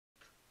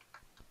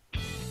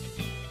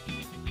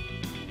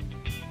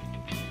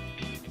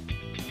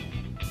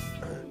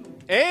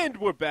And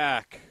we're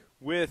back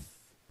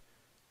with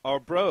our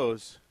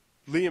bros,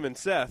 Liam and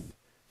Seth,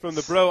 from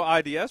the Bro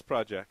IDS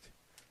project.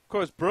 Of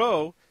course,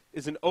 Bro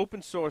is an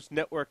open-source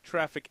network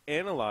traffic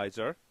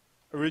analyzer,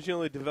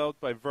 originally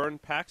developed by Vern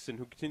Paxson,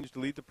 who continues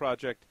to lead the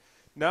project,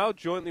 now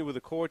jointly with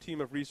a core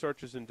team of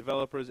researchers and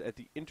developers at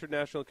the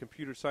International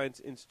Computer Science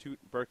Institute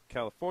in Berkeley,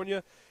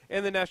 California,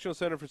 and the National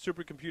Center for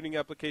Supercomputing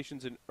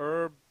Applications in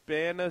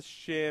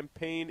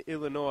Urbana-Champaign,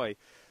 Illinois.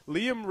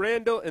 Liam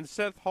Randall and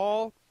Seth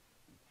Hall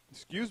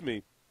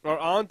are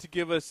on to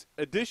give us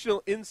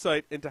additional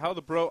insight into how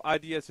the Bro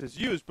IDS is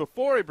used.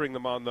 Before I bring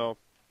them on, though,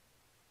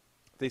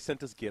 they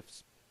sent us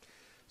gifts.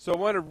 So I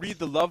want to read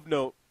the love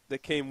note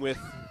that came with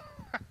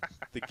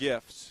the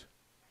gifts.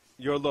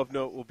 Your love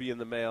note will be in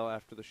the mail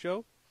after the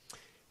show.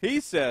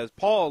 He says,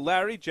 Paul,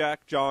 Larry,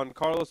 Jack, John,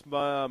 Carlos,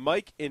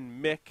 Mike,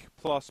 and Mick,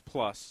 ++.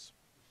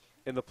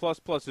 And the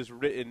 ++ is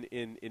written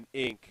in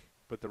ink,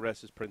 but the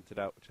rest is printed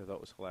out, which I thought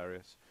was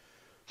hilarious.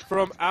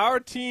 From our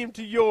team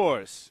to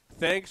yours,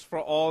 thanks for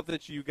all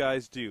that you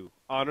guys do.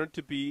 Honored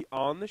to be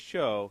on the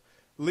show.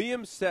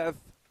 Liam,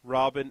 Seth,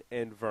 Robin,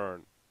 and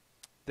Vern.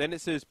 Then it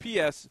says,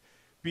 P.S.,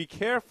 be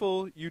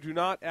careful you do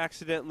not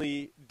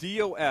accidentally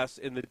DOS,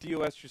 and the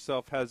DOS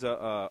yourself has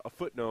a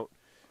footnote.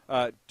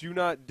 Do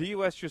not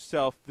DOS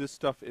yourself. This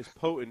stuff is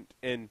potent.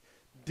 And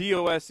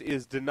DOS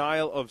is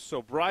denial of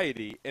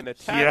sobriety. And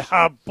attached,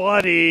 yeah,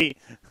 buddy.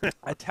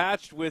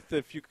 attached with,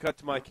 if you cut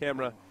to my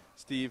camera,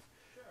 Steve,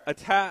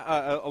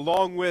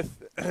 along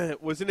with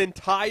was an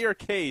entire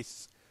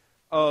case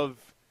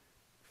of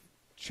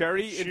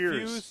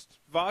cherry-infused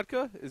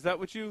vodka. Is that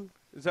what you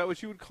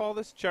would call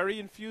this?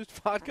 Cherry-infused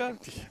vodka?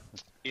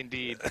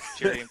 Indeed,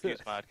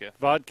 cherry-infused vodka.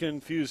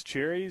 Vodka-infused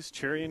cherries,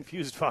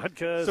 cherry-infused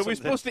vodka. So we're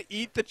supposed to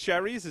eat the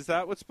cherries? Is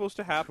that what's supposed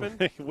to happen?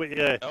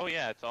 Yeah. Oh,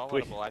 yeah, it's all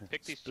edible. I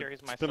picked these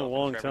cherries myself. It's been a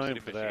long in Traverse time City,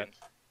 for that.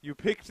 Michigan. You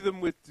picked them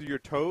with your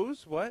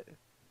toes? What?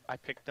 I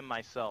picked them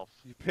myself.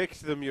 You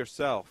picked them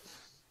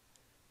yourself.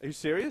 Are you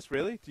serious?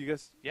 Really? Do you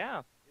guys?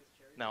 Yeah.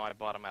 No, I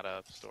bought them at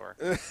a store,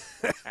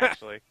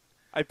 actually.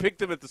 I picked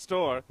them at the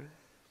store.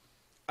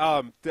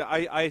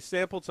 I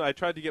sampled some. I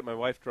tried to get my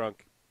wife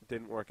drunk. It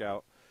didn't work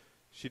out.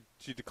 She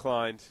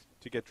declined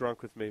to get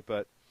drunk with me,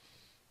 but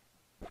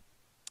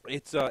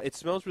it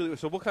smells really good.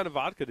 So what kind of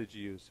vodka did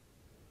you use?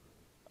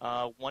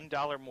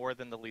 $1 more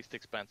than the least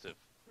expensive.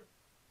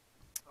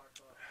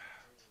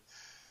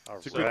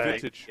 It's a So good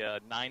vintage.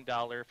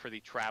 $9 for the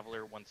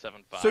Traveler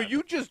 175. So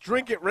you just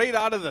drink it right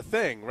out of the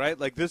thing, right?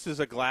 Like this is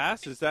a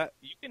glass? Is that?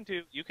 You can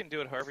do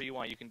it however you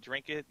want. You can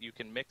drink it. You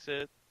can mix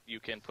it. You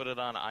can put it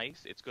on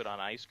ice. It's good on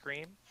ice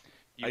cream.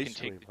 You can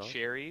take the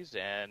cherries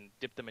and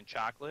dip them in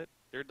chocolate.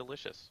 They're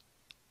delicious.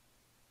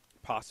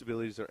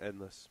 Possibilities are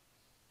endless.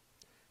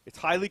 It's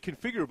highly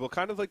configurable,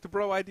 kind of like the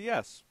Bro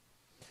IDS.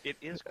 It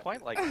is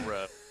quite like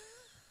Bro.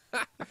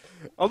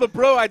 Oh, the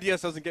Bro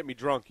IDS doesn't get me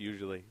drunk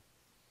usually.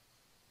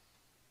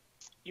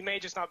 You may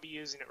just not be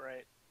using it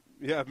right.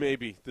 Yeah,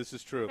 maybe. This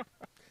is true.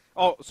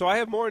 Oh, so I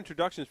have more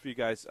introductions for you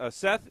guys.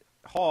 Seth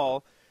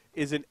Hall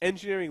is an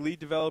engineering lead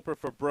developer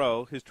for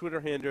Bro. His Twitter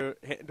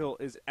handle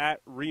is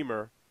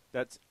 @Reamer.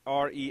 That's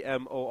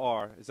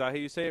R-E-M-O-R. Is that how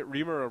you say it?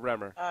 Reamer or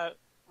Remmer?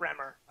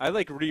 Remmer. I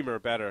like Reamer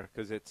better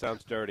because it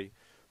sounds dirty.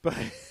 But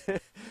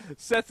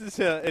Seth is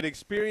an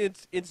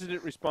experienced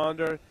incident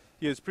responder.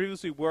 He has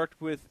previously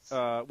worked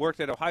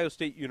at Ohio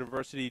State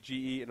University,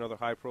 GE, and other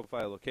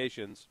high-profile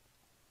locations.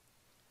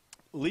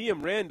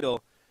 Liam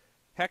Randall,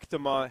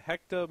 Hectaman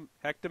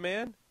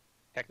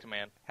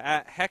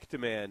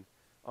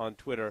on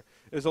Twitter,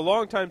 is a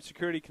longtime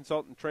security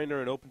consultant, trainer,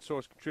 and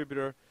open-source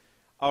contributor.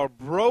 Our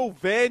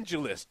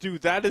bro-vangelist.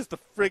 Dude, that is the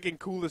friggin'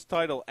 coolest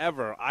title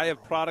ever. I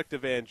have product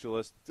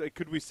evangelist.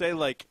 Could we say,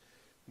 like,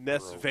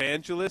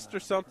 Ness-vangelist or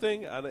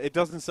something? It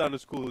doesn't sound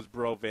as cool as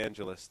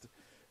bro-vangelist.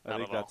 I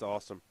think that's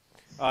awesome.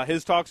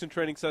 His talks and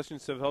training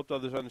sessions have helped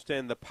others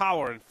understand the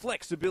power and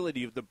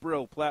flexibility of the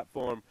Bro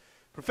platform.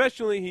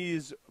 Professionally,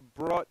 he's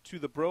brought to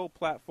the Bro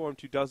platform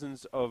to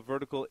dozens of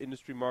vertical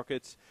industry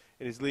markets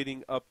and is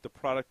leading up the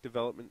product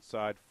development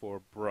side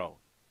for Bro.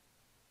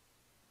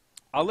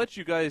 I'll let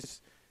you guys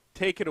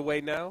take it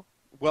away now.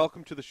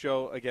 Welcome to the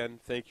show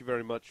again. Thank you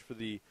very much for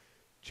the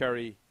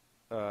cherry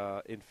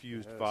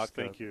infused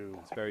vodka. Thank you.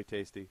 It's very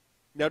tasty.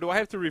 Now, do I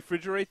have to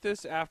refrigerate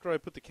this after I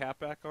put the cap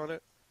back on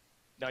it?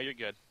 No, you're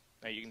good.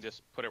 No, you can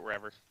just put it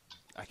wherever.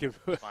 I can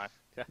Fine.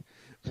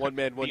 one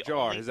man, one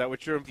jar. Only, is that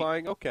what you're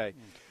implying? Okay.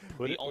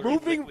 The only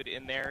liquid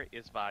in there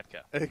is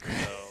vodka. So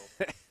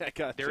I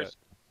gotcha.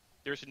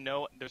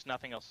 There's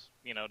nothing else,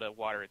 to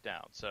water it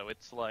down. So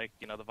it's like,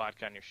 the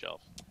vodka on your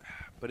shelf.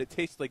 But it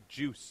tastes like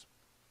juice.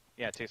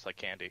 Yeah, it tastes like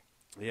candy.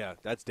 Yeah,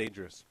 that's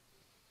dangerous.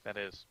 That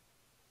is.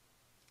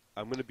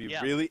 I'm going to be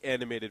really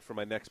animated for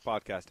my next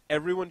podcast.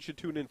 Everyone should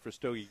tune in for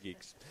Stogie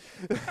Geeks.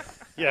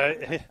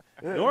 Yeah,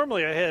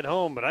 normally I head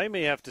home, but I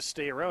may have to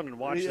stay around and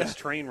watch this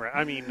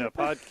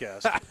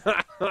podcast.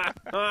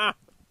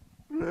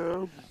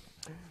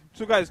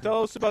 So, guys,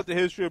 tell us about the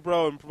history of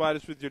Bro and provide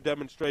us with your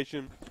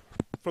demonstration.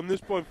 From this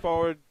point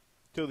forward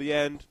till the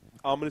end,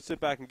 I'm going to sit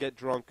back and get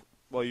drunk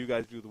while you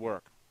guys do the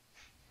work.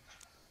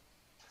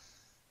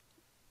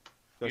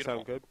 That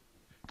sound good?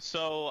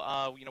 So,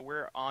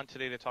 we're on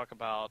today to talk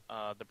about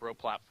the Bro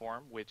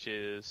platform, which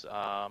is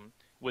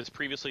was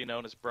previously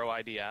known as Bro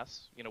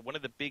IDS. One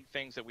of the big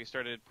things that we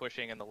started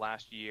pushing in the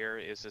last year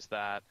is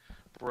that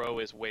Bro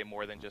is way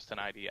more than just an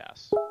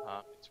IDS.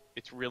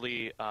 It's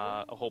really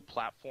a whole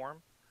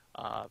platform.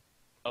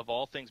 Of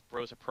all things,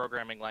 Bro's a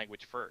programming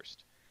language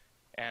first.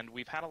 And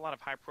we've had a lot of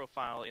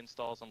high-profile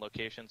installs on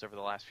locations over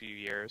the last few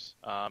years.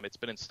 It's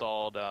been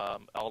installed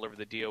all over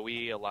the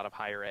DOE, a lot of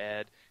higher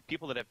ed.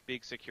 People that have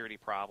big security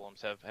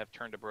problems have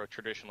turned to Bro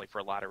traditionally for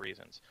a lot of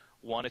reasons.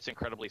 One, it's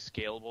incredibly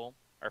scalable.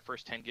 Our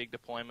first 10 gig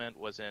deployment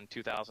was in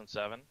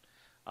 2007.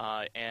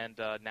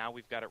 And now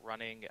we've got it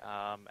running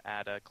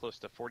at close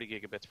to 40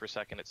 gigabits per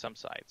second at some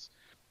sites.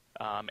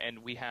 And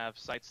we have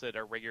sites that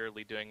are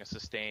regularly doing a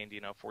sustained,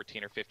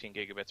 14 or 15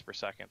 gigabits per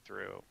second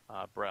through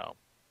Bro.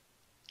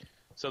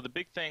 So the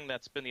big thing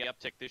that's been the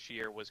uptick this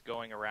year was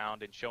going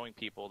around and showing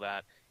people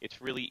that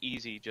it's really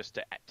easy just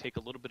to take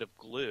a little bit of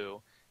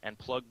glue and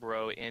plug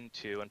Bro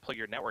into and plug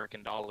your network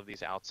into all of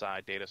these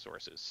outside data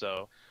sources.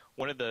 So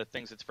one of the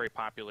things that's very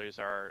popular is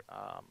our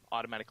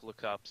automatic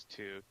lookups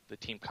to the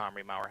Team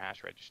Comrie malware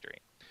hash registry.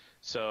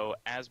 So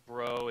as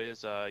Bro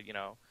is,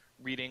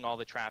 reading all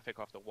the traffic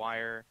off the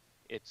wire,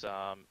 it's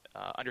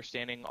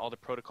understanding all the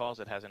protocols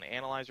it has an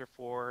analyzer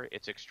for,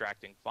 it's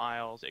extracting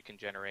files, it can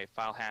generate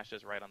file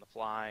hashes right on the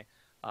fly,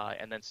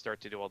 and then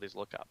start to do all these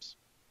lookups.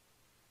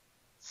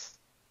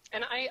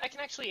 And I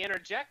can actually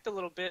interject a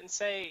little bit and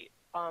say,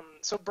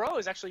 so Bro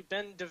has actually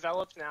been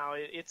developed now.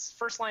 Its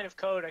first line of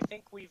code, I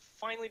think we've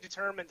finally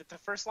determined that the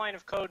first line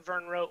of code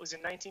Vern wrote was in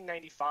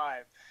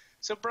 1995.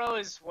 So Bro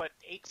is,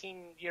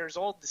 18 years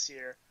old this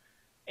year.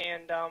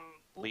 And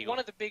one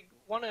of the big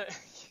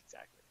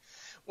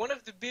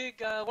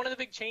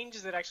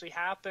changes that actually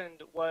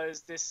happened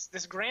was this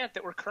grant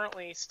that we're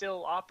currently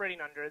still operating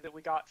under that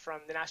we got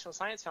from the National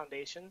Science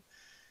Foundation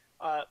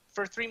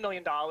for $3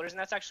 million, and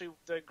that's actually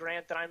the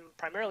grant that I'm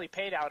primarily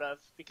paid out of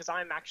because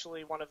I'm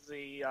actually one of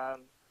the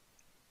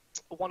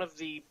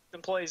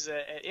employees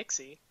at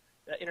ICSI,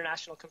 the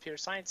International Computer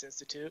Science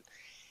Institute.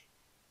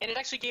 And it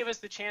actually gave us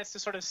the chance to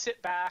sort of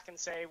sit back and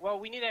say, well,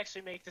 we need to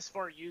actually make this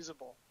more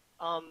usable.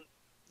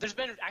 There's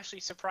been actually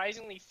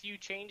surprisingly few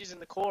changes in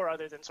the core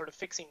other than sort of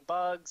fixing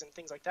bugs and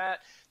things like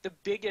that. The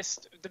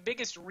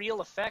biggest real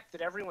effect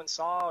that everyone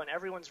saw and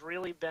everyone's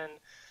really been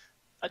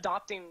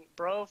adopting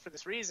Bro for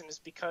this reason is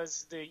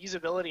because the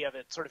usability of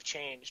it sort of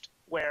changed.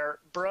 Where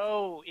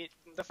Bro,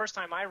 the first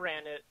time I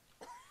ran it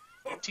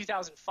in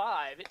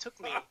 2005, it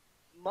took me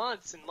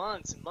months and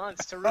months and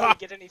months to really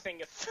get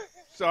anything.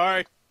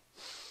 Sorry.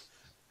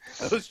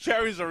 Those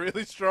cherries are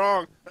really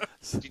strong.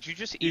 Did you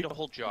just eat a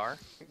whole jar?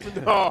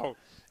 No.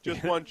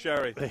 Just one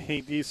cherry.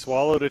 He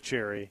swallowed a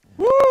cherry.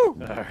 Woo!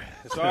 Right.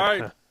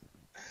 Sorry.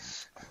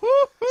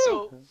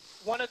 So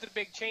one of the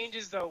big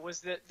changes, though,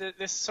 was that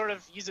this sort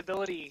of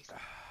usability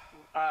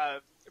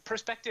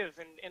perspective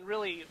and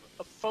really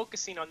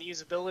focusing on the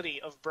usability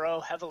of Bro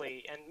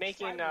heavily and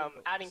making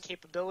adding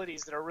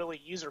capabilities that are really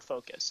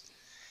user-focused,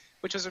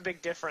 which was a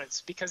big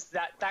difference because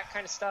that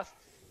kind of stuff,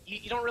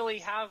 you don't really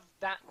have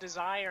that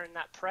desire and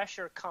that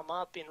pressure come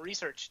up in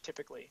research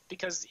typically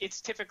because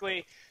it's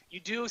typically you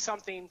do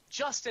something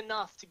just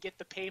enough to get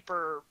the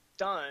paper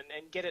done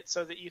and get it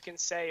so that you can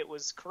say it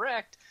was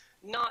correct,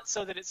 not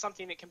so that it's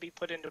something that can be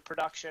put into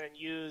production and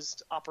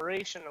used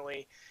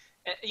operationally.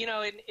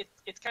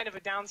 It's kind of a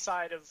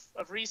downside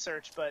of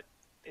research, but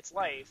it's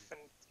life. And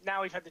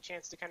now we've had the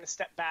chance to kind of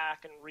step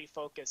back and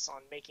refocus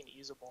on making it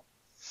usable.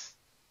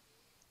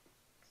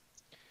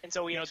 And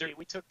so we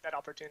took that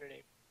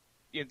opportunity.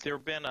 There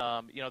have been,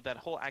 that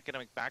whole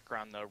academic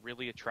background, though,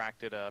 really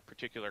attracted a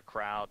particular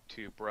crowd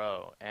to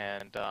Bro.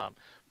 And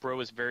Bro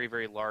is very,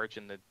 very large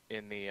in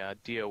the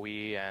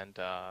DOE and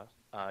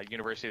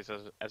universities,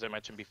 as I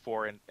mentioned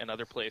before, and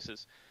other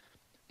places.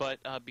 But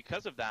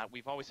because of that,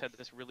 we've always had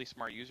this really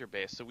smart user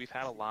base. So we've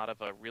had a lot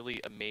of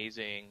really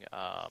amazing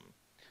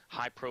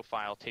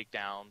high-profile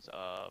takedowns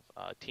of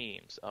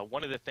teams.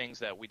 One of the things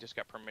that we just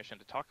got permission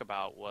to talk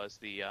about was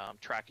the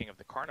tracking of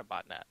the Karna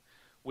botnet,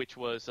 which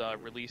was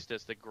released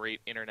as the Great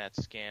Internet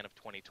Scan of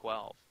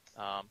 2012.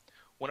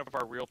 One of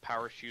our real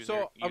power users...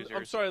 So,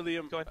 I'm sorry,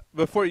 Liam. Go ahead.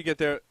 Before you get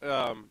there,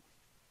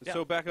 Yeah.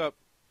 So back up.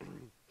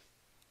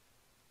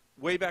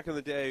 Way back in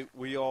the day,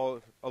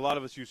 a lot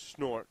of us used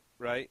Snort,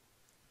 right?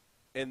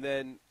 And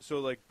then, so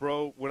like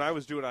Bro, when I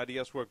was doing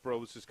IDS work, Bro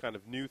was this kind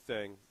of new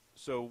thing.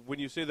 So when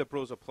you say that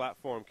Bro's a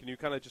platform, can you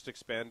kind of just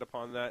expand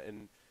upon that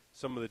and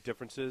some of the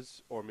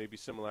differences or maybe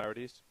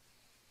similarities?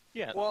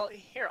 Yeah. Well,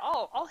 here,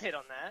 I'll hit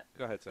on that.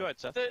 Go ahead, Seth. Go ahead,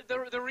 Seth.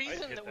 The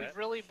reason that we've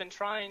really been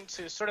trying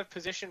to sort of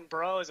position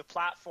Bro as a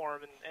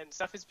platform and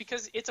stuff is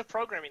because it's a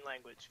programming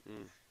language.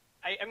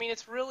 I mean,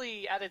 it's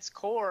really, at its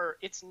core,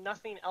 it's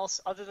nothing else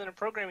other than a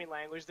programming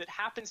language that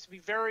happens to be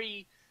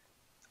very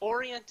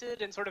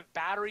oriented and sort of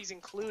batteries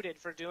included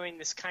for doing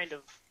this kind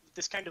of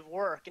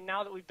work. And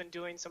now that we've been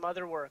doing some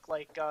other work,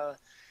 like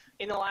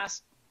in the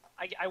last,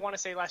 I want to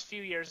say last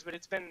few years, but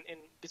it's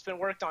been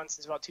worked on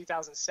since about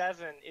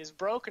 2007, is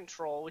Bro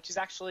Control, which is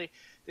actually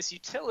this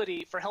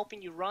utility for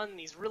helping you run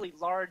these really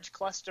large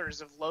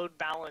clusters of load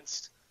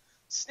balanced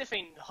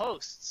sniffing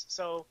hosts.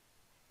 So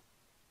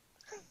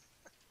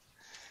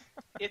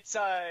it's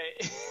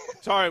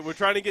Sorry, we're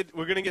gonna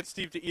get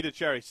Steve to eat a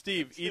cherry.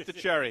 Steve, eat the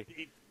cherry.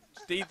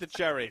 Eat the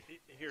cherry.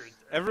 Here,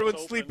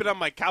 Everyone's sleeping on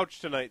my couch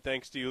tonight,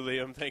 thanks to you,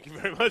 Liam. Thank you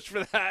very much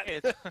for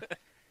that.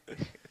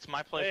 It's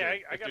my pleasure.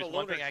 Hey, I if got there's a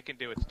one loaner. thing I can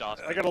do, it's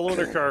Dawson. I got a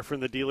loaner car from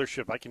the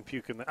dealership. I can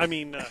puke in the. I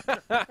mean.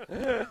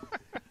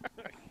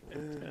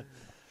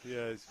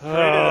 Yes. So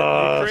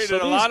You created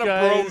a these lot of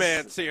guys-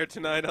 bromance here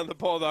tonight on the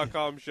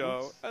Paul.com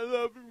show. I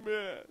love you,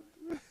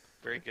 man.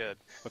 Very good.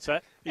 What's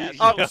that? Yeah,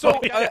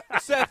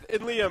 Seth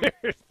and Liam,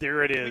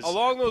 There it is.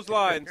 along those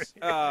lines,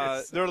 there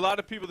are a lot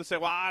of people that say,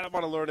 well, I don't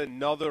want to learn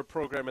another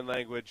programming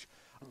language.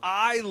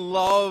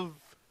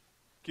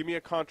 Give me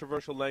a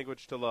controversial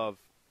language to love.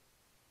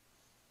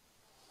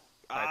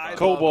 I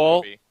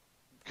COBOL. love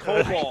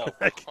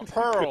COBOL,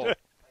 Perl,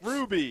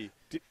 Ruby,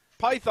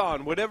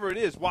 Python, whatever it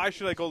is. Why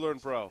should I go learn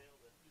Bro?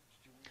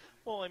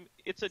 Well,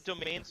 it's a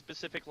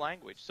domain-specific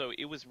language, so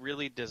it was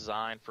really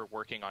designed for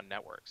working on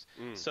networks.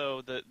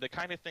 So the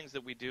kind of things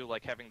that we do,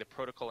 like having the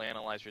protocol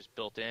analyzers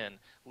built in,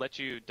 let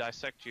you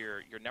dissect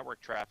your network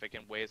traffic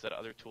in ways that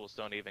other tools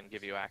don't even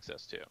give you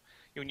access to.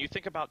 When you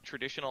think about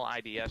traditional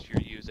IDS,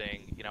 you're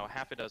using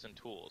half a dozen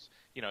tools.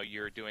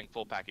 You're doing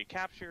full packet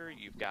capture.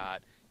 You've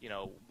got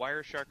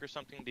Wireshark or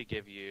something to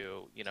give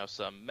you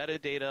some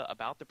metadata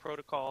about the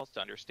protocols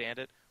to understand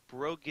it.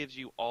 Bro gives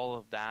you all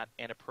of that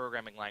and a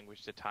programming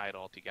language to tie it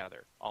all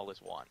together, all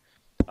as one.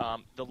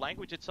 The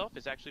language itself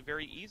is actually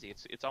very easy.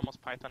 It's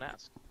almost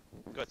Python-esque.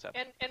 Go ahead, Seth.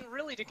 and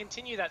really, to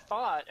continue that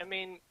thought, I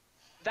mean,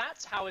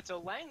 that's how it's a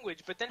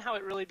language, but then how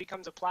it really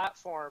becomes a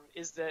platform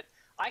is that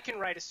I can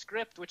write a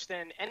script which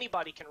then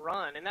anybody can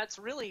run, and that's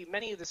really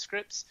many of the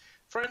scripts.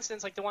 For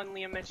instance, like the one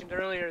Liam mentioned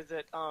earlier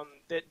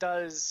that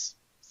does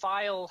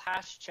file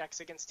hash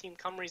checks against Team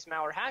Cymru's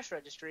malware hash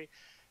registry.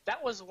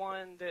 That was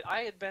one that I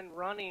had been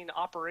running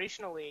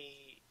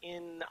operationally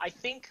in, I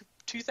think,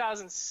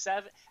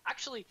 2007.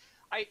 Actually,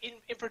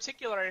 in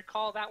particular, I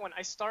recall that one.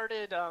 I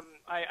started,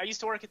 I used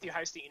to work at the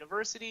Ohio State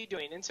University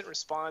doing incident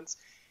response,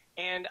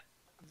 and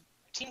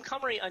Team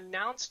Cymru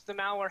announced the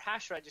malware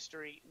hash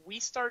registry. We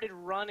started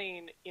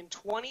running in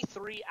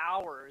 23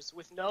 hours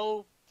with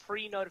no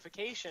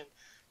pre-notification.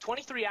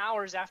 23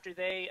 hours after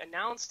they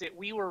announced it,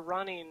 we were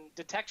running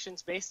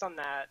detections based on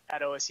that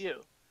at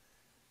OSU.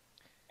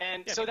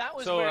 And so that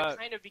was where it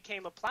kind of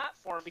became a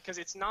platform, because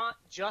it's not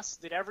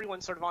just that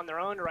everyone's sort of on their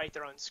own to write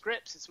their own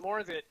scripts. It's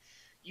more that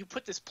you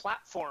put this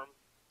platform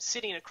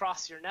sitting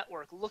across your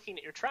network looking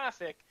at your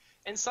traffic,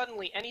 and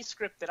suddenly any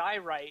script that I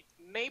write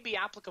may be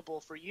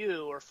applicable for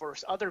you or for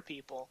other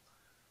people.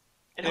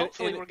 And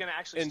hopefully we're going to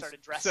actually start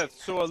addressing Seth,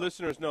 so our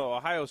listeners know,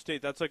 Ohio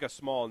State, that's like a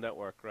small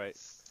network, right?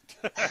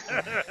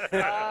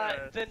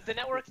 The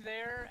network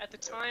there at the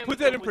time. Put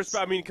that in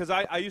perspective. I mean, because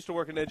I used to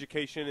work in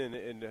education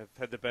and have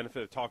had the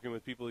benefit of talking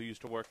with people who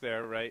used to work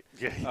there, right?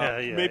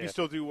 Maybe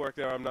still do work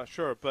there. I'm not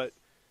sure, but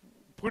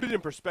put it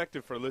in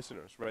perspective for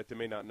listeners, right? They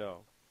may not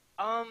know.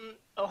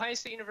 Ohio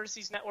State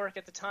University's network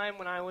at the time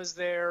when I was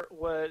there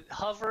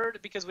hovered,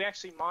 because we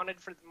actually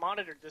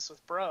monitored this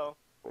with Bro.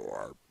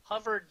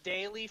 Hovered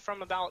daily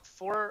from about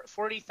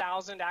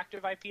 40,000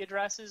 active IP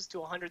addresses to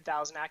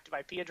 100,000 active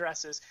IP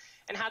addresses,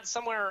 and had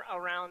somewhere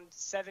around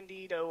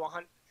 70 to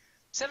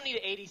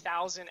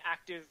 80,000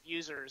 active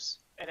users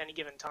at any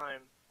given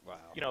time.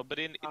 Wow. But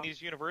in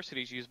these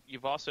universities,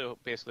 you've also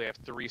basically have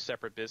three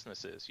separate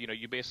businesses.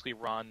 You basically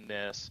run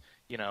this,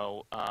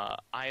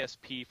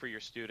 ISP for your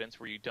students,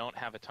 where you don't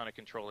have a ton of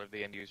control of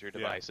the end user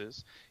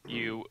devices.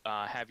 You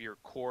have your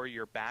core,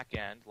 your back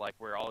end, like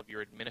where all of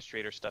your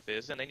administrator stuff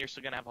is, and then you're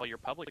still going to have all your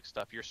public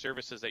stuff, your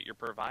services that you're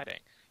providing.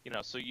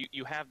 So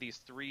you have these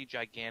three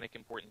gigantic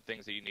important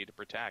things that you need to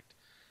protect.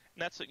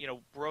 And that's,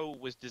 Bro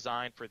was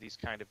designed for these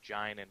kind of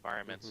giant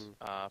environments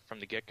from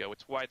the get-go.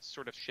 It's why it's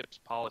sort of ships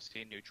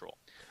policy neutral.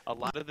 A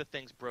lot of the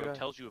things Bro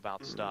tells you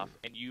about stuff,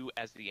 and you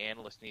as the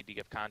analyst need to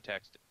give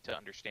context to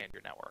understand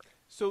your network.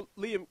 So,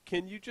 Liam,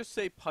 can you just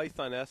say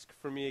Python-esque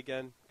for me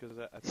again? Because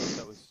I thought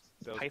that was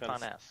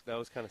Python-esque. That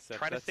was kind of sexy.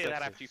 Try to say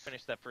that after you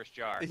finish that first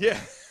jar. Yeah.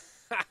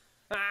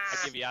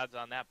 I'll give you odds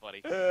on that,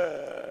 buddy.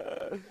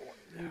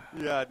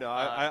 Yeah, no,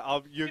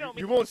 I'll.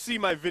 You won't see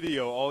my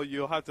video.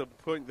 You'll have to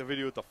put the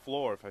video at the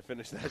floor if I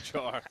finish that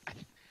jar.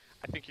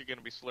 I think you're going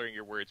to be slurring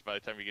your words by the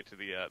time you get to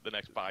the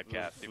next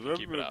podcast if you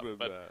keep it up.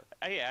 But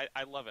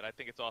I love it. I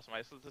think it's awesome.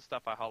 This is the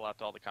stuff I haul out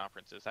to all the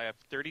conferences. I have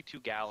 32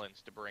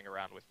 gallons to bring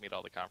around with me to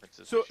all the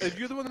conferences. So, are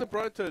you the one that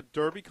brought it to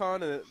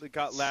DerbyCon and it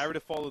got Larry to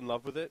fall in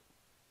love with it?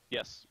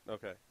 Yes.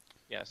 Okay.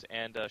 Yes,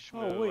 and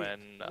Shmoo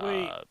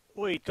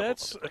wait,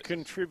 that's a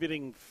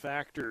contributing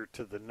factor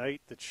to the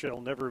night that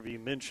shall never be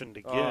mentioned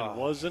again,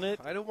 wasn't it?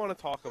 I don't want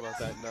to talk about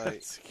that night.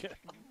 It's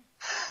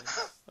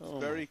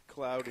very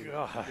cloudy.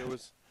 God. It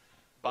was.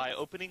 By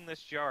opening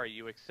this jar,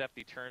 you accept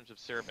the terms of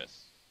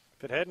service.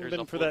 If it hadn't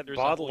been for that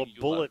bottle of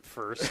Bullet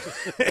first.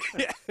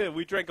 Yeah,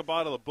 we drank a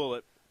bottle of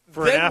Bullet.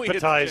 For an Then we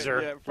hit the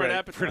appetizer. yeah, for an Right.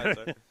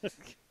 appetizer.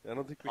 I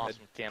don't think we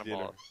Awesome had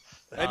cannonball.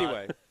 dinner.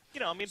 Anyway,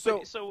 I mean,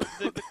 So- so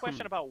the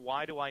question about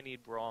why do I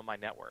need Bro on my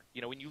network?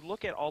 When you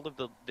look at all of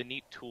the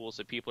neat tools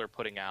that people are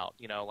putting out,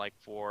 like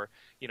for,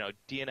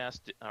 DNS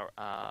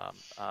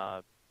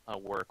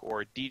work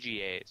or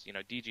DGAs,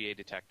 DGA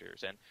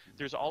detectors, and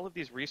there's all of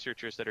these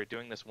researchers that are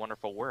doing this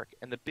wonderful work.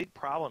 And the big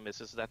problem is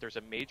that there's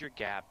a major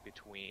gap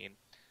between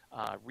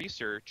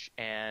research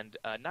and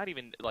not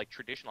even like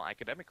traditional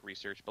academic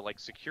research, but like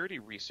security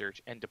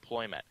research and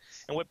deployment.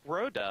 And what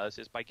Bro does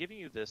is by giving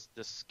you this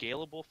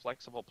scalable,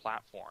 flexible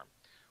platform.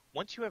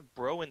 Once you have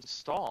Bro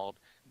installed,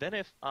 then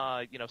if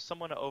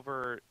someone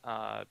over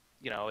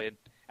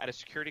at a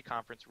security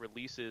conference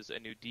releases a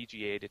new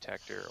DGA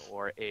detector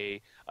or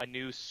a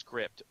new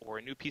script or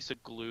a new piece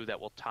of glue that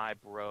will tie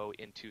Bro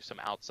into some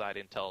outside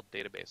Intel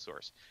database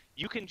source,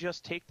 you can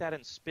just take that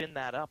and spin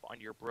that up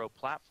on your Bro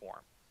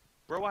platform.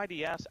 Bro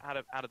IDS out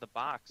of the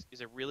box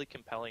is a really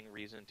compelling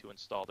reason to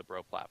install the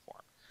Bro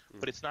platform,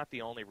 but it's not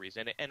the only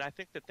reason. And I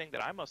think the thing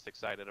that I'm most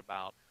excited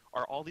about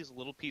are all these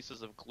little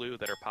pieces of glue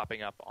that are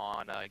popping up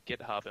on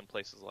GitHub and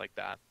places like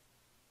that.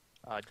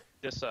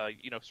 This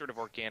sort of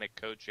organic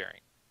code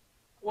sharing.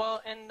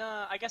 Well, and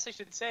I guess I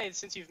should say,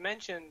 since you've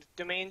mentioned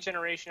domain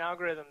generation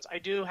algorithms, I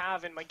do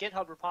have in my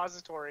GitHub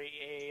repository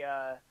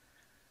a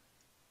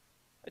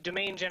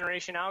domain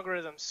generation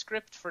algorithm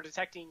script for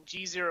detecting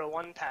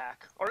G01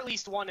 pack, or at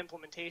least one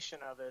implementation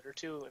of it, or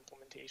two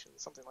implementations,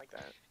 something like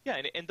that. Yeah,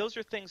 and those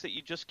are things that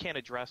you just can't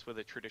address with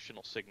a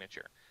traditional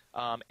signature.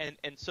 And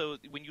so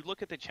when you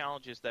look at the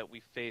challenges that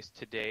we face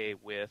today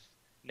with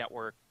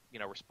network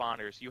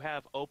responders, you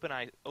have open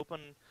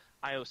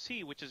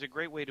IOC, which is a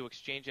great way to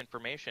exchange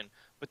information,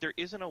 but there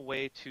isn't a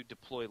way to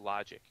deploy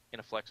logic in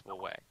a flexible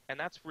way. And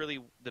that's really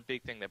the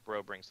big thing that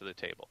Bro brings to the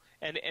table.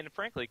 And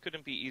frankly, it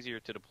couldn't be easier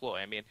to deploy.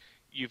 I mean,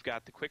 you've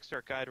got the quick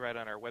start guide right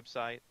on our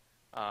website,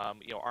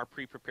 our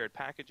pre-prepared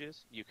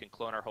packages, you can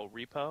clone our whole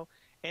repo,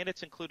 and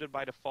it's included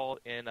by default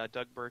in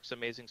Doug Burke's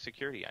amazing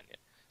security onion.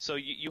 So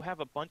you have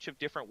a bunch of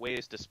different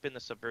ways to spin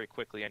this up very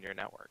quickly on your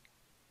network.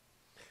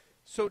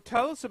 so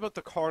tell us about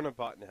the Karna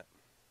botnet.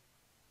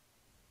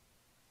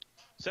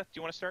 Seth, do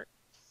you want to start?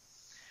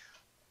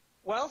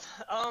 Well,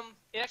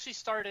 it actually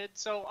started.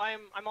 So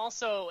I'm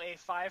also a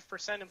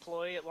 5%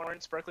 employee at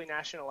Lawrence Berkeley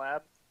National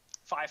Lab.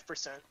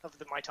 5% of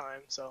my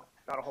time, so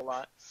not a whole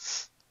lot.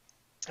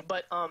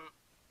 But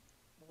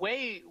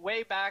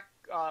way back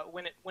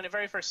when it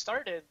very first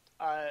started,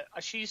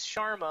 Ashish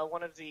Sharma,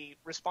 one of the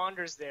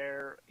responders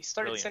there, he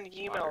started sending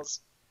emails.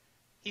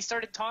 He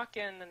started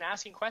talking and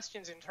asking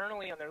questions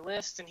internally on their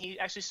list, and he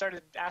actually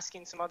started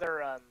asking some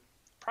other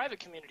private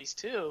communities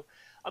too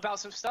about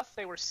some stuff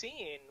they were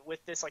seeing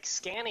with this like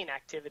scanning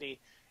activity,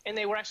 and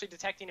they were actually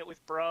detecting it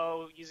with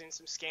Bro using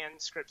some scan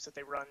scripts that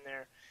they run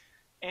there.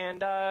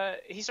 And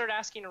he started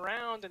asking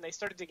around, and they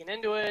started digging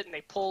into it, and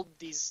they pulled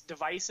these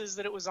devices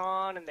that it was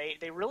on, and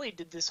they really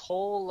did this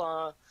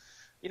whole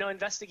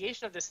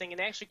investigation of this thing, and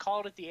they actually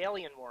called it the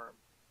alien worm.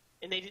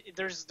 And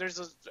there's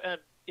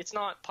it's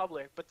not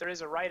public, but there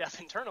is a write-up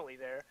internally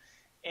there,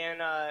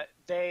 and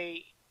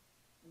they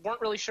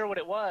weren't really sure what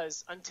it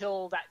was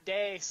until that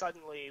day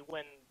suddenly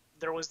when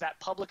there was that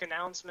public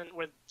announcement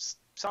where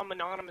some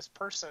anonymous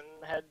person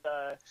had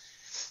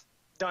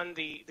done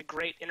the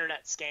great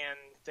internet scan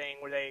thing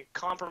where they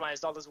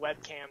compromised all those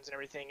webcams and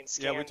everything and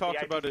scanned we talked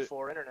the about it.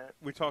 IPv4 internet.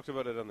 We talked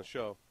about it on the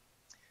show.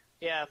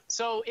 Yeah,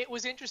 so it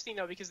was interesting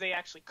though because they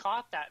actually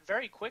caught that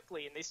very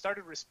quickly and they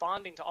started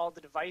responding to all the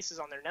devices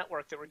on their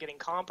network that were getting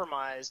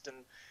compromised, and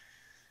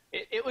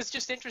it was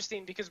just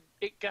interesting because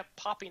it kept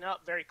popping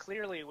up very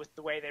clearly with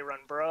the way they run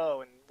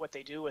Bro and what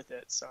they do with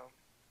it. So.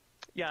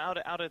 Yeah,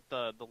 out at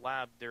the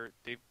lab, they're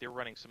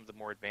running some of the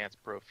more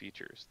advanced Bro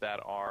features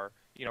that are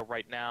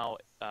right now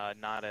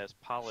not as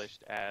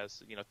polished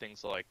as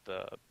things like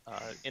the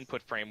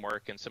input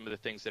framework and some of the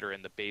things that are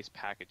in the base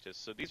packages.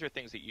 So these are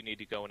things that you need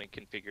to go in and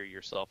configure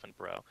yourself in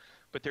Bro.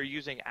 But they're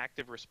using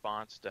active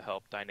response to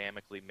help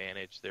dynamically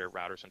manage their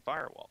routers and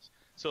firewalls.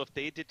 So if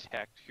they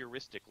detect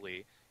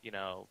heuristically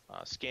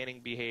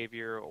scanning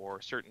behavior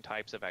or certain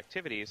types of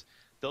activities,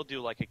 they'll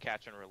do like a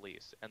catch and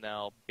release, and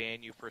they'll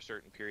ban you for a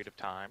certain period of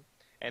time,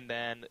 and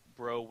then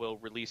Bro will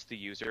release the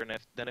user,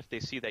 and if they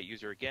see that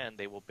user again,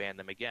 they will ban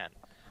them again.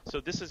 So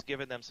this has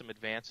given them some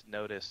advanced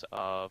notice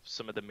of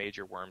some of the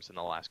major worms in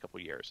the last couple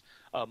of years.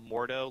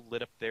 Mordo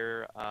lit up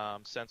their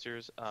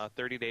sensors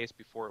 30 days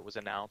before it was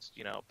announced,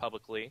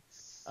 publicly,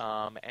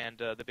 and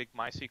the big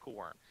MySQL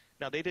worm.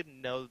 Now, they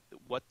didn't know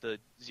what the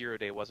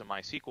 0-day was in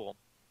MySQL,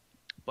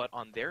 but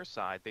on their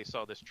side, they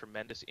saw this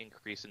tremendous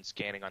increase in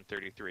scanning on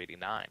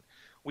 3389,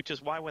 which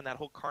is why when that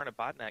whole Karna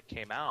botnet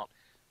came out,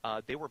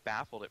 they were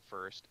baffled at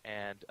first.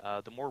 And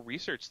the more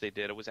research they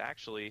did, it was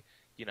actually,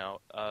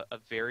 a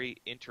very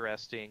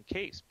interesting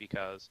case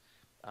because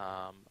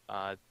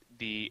in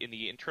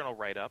the internal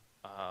write-up,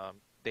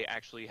 they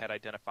actually had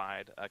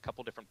identified a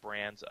couple different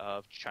brands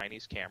of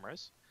Chinese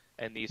cameras,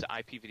 and these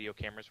IP video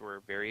cameras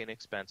were very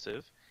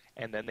inexpensive.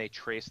 And then they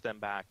traced them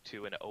back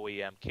to an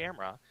OEM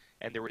camera,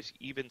 and there was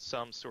even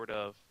some sort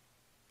of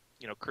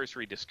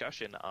cursory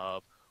discussion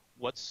of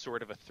what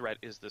sort of a threat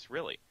is this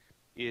really?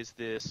 Is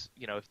this,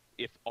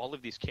 if all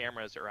of these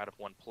cameras are out of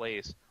one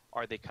place,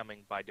 are they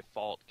coming by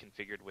default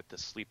configured with the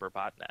sleeper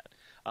botnet?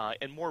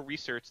 And more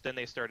research, then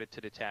they started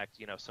to detect,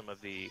 some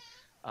of the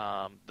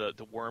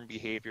worm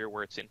behavior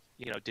where it's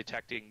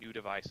detecting new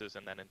devices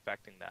and then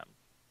infecting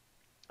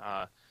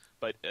them.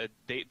 But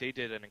they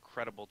did an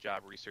incredible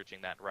job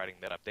researching that and writing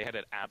that up. They had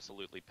it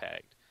absolutely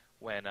pegged.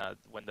 When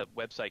the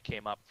website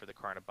came up for the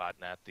Karna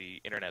botnet, the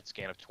internet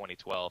scan of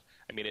 2012,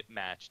 I mean, it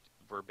matched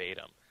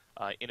verbatim.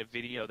 In a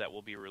video that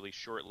will be released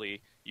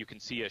shortly, you can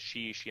see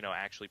Ashish,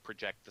 actually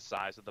project the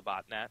size of the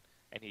botnet,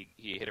 and he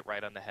hit it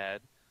right on the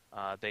head.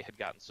 They had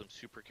gotten some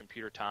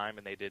supercomputer time,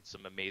 and they did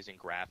some amazing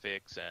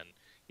graphics and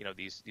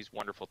these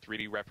wonderful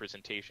 3D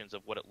representations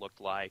of what it looked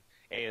like,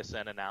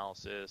 ASN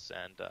analysis,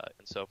 and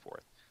so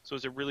forth. So it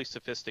was a really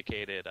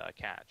sophisticated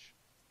catch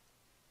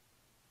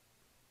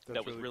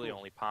that was really cool.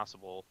 only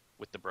possible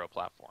with the Bro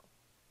platform.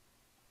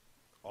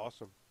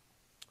 Awesome.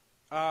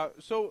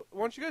 So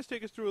why don't you guys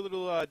take us through a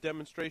little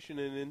demonstration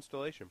and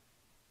installation?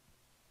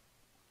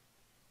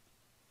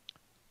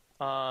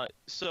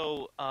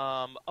 So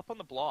up on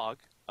the blog,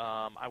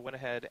 I went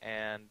ahead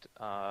and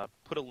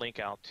put a link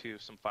out to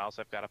some files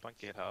I've got up on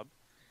GitHub.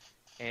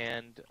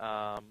 And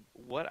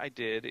what I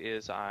did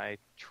is I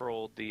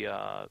trolled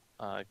the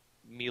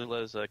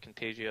Mila's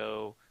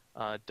Contagio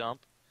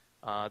dump,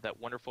 that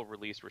wonderful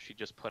release where she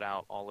just put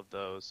out all of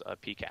those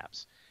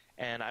PCAPs.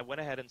 And I went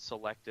ahead and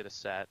selected a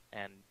set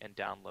and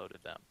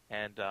downloaded them.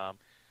 And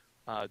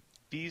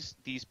these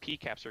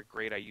PCAPs are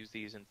great. I use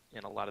these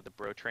in a lot of the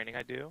Bro training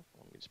I do.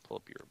 Let me just pull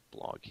up your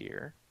blog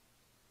here.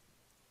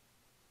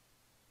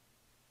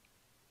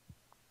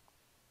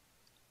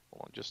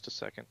 Hold on just a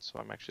second. So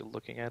I'm actually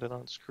looking at it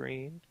on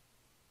screen.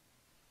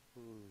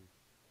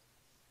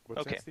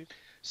 What's okay. that, Steve?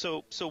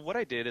 So what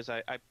I did is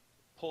I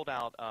pulled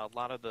out a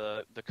lot of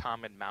the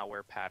common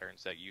malware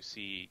patterns that you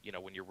see,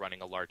 when you're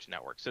running a large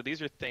network. So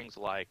these are things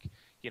like,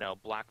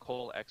 black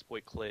hole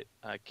exploit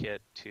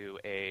kit to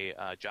a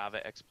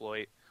Java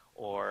exploit,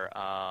 or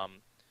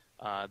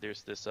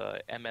there's this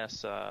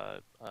MS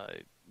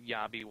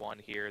Yabi one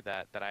here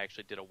that I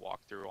actually did a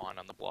walkthrough on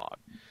the blog.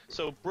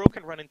 So Bro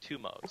can run in two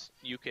modes.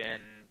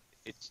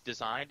 It's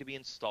designed to be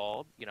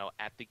installed,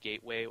 at the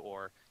gateway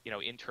or,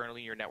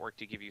 internally in your network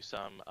to give you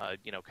some,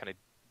 kind of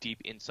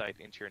deep insight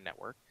into your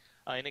network.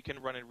 And it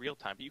can run in real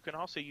time. But you can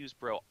also use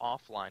Bro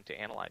offline to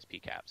analyze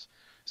PCAPs.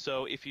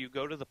 So if you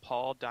go to the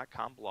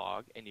paul.com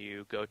blog and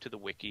you go to the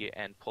wiki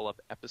and pull up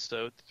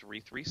episode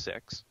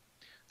 336,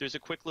 there's a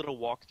quick little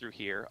walkthrough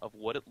here of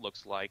what it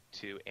looks like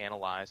to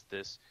analyze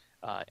this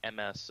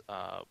MS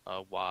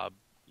WAB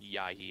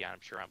Yahi.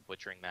 I'm sure I'm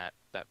butchering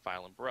that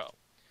file in Bro.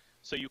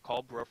 So you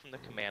call Bro from the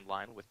command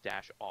line with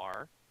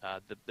 -R,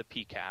 the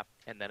PCAP,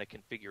 and then a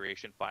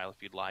configuration file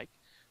if you'd like.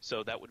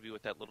 So that would be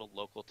what that little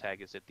local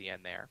tag is at the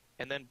end there.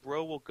 And then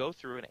Bro will go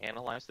through and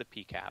analyze the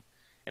PCAP,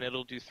 and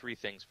it'll do three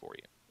things for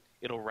you.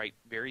 It'll write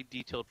very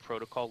detailed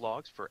protocol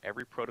logs for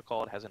every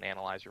protocol it has an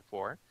analyzer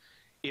for.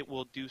 It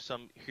will do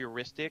some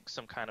heuristics,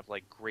 some kind of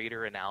like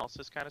grader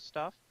analysis kind of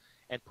stuff,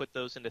 and put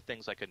those into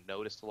things like a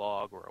notice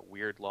log or a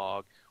weird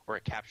log or a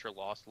capture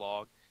loss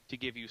log to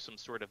give you some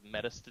sort of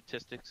meta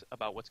statistics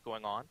about what's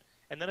going on.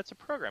 And then it's a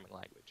programming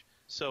language.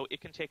 So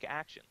it can take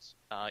actions.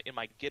 In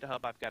my GitHub,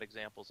 I've got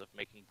examples of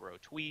making Bro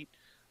tweet.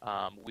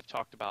 We've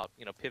talked about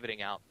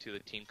pivoting out to the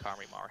Team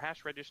Kamrimar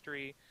hash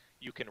registry.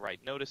 You can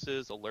write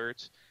notices,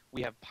 alerts.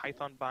 We have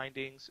Python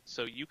bindings.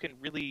 So you can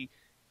really,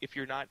 if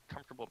you're not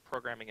comfortable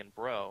programming in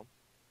Bro,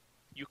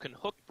 you can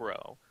hook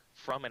Bro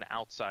from an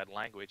outside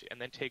language and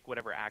then take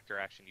whatever act or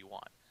action you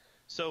want.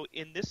 So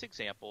in this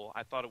example,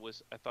 I thought it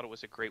was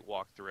a great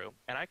walkthrough,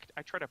 and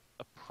I try to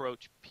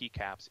approach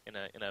PCAPs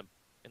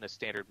in a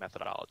standard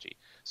methodology.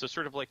 So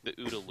sort of like the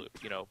OODA loop.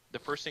 The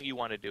first thing you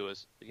want to do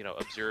is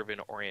observe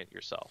and orient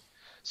yourself.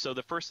 So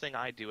the first thing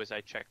I do is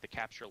I check the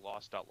capture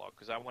loss.log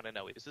because I want to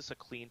know, is this a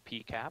clean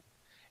PCAP?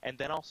 And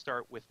then I'll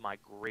start with my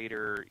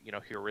greater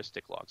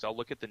heuristic logs. I'll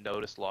look at the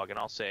notice log and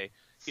I'll say,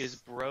 is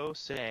Bro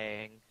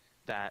saying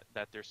that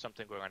there's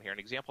something going on here? An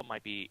example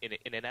might be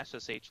in an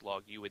SSH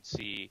log, you would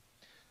see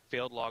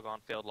failed log on,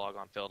 failed log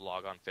on, failed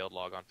log on, failed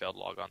log on, failed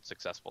log on,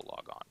 successful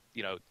log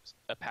on.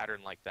 A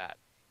pattern like that.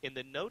 In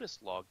the notice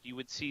log, you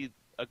would see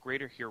a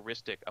greater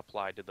heuristic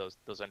applied to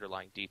those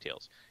underlying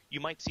details.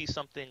 You might see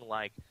something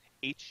like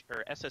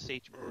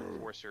SSH brute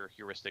forcer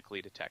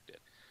heuristically detected.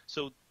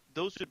 So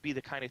those would be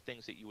the kind of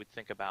things that you would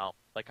think about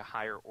like a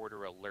higher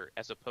order alert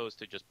as opposed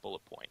to just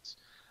bullet points.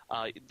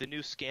 The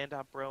new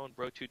scan.bro and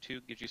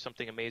bro22 gives you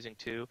something amazing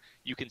too.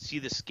 You can see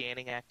the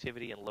scanning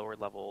activity in lower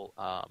level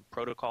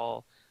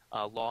protocol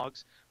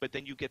logs, but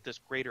then you get this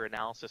greater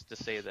analysis to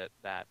say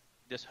that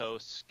this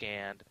host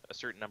scanned a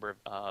certain number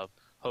of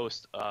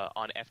hosts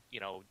on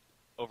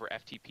over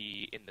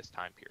FTP in this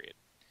time period.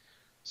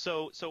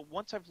 So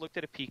once I've looked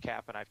at a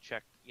PCAP and I've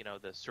checked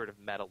the sort of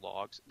meta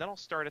logs, then I'll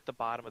start at the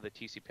bottom of the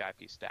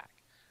TCP/IP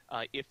stack.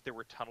 If there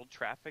were tunneled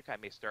traffic, I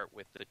may start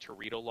with the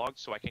Torito log,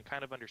 so I can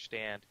kind of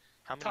understand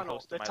how many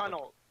hosts the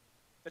tunnel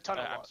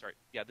log. I'm sorry,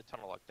 yeah, the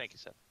tunnel log. Thank you,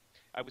 Seth.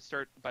 I would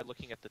start by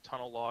looking at the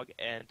tunnel log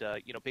and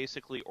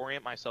basically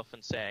orient myself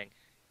in saying,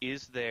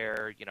 is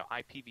there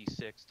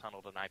IPv6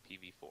 tunneled in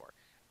IPv4?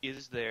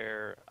 Is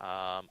there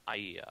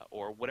IEA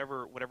or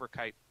whatever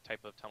type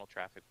of tunnel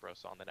traffic Bro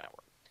saw on the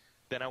network?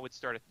 Then I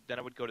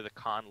would go to the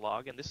con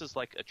log, and this is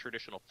like a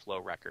traditional flow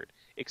record,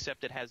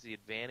 except it has the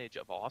advantage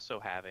of also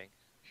having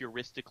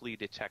heuristically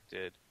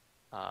detected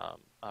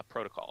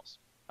protocols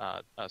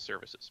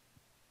services.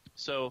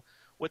 So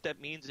what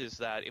that means is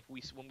that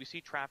when we see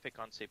traffic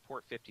on, say,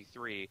 port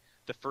 53,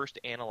 the first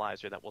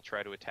analyzer that we'll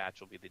try to attach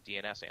will be the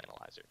DNS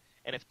analyzer.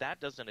 And if that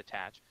doesn't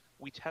attach,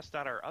 we test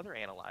out our other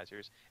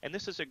analyzers, and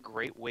this is a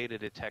great way to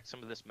detect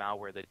some of this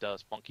malware that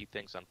does funky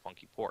things on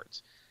funky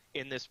ports.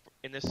 In this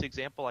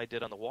example I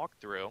did on the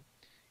walkthrough,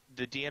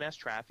 the DNS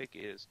traffic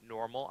is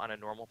normal on a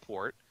normal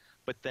port,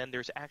 but then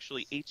there's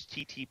actually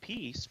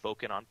HTTP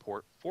spoken on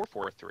port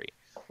 443,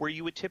 where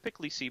you would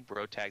typically see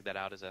Bro tag that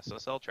out as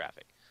SSL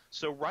traffic.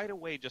 So right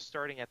away, just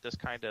starting at this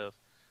kind of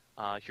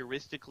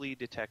heuristically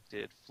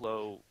detected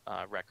flow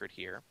record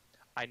here,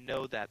 I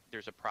know that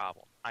there's a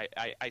problem.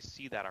 I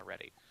see that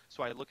already.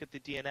 So I look at the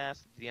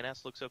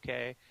DNS looks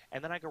okay,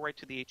 and then I go right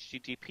to the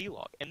HTTP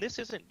log. And this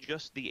isn't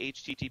just the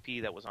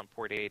HTTP that was on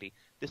port 80.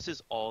 This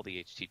is all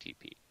the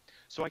HTTP.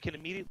 So I can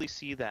immediately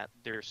see that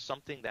there's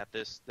something that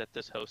this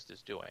host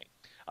is doing.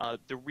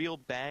 The real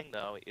bang,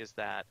 though, is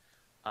that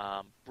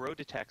Bro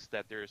detects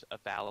that there's a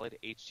valid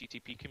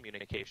HTTP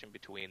communication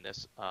between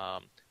this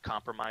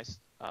compromised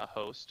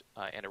host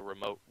and a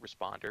remote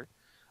responder,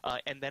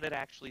 and then it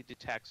actually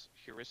detects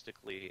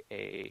heuristically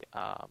a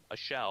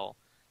shell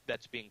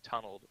that's being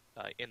tunneled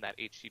in that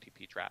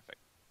HTTP traffic.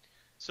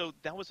 So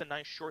that was a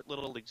nice short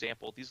little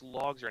example. These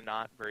logs are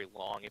not very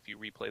long if you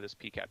replay this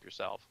PCAP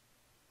yourself,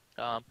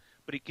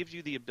 but it gives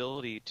you the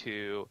ability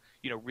to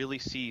really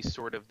see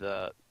sort of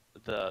the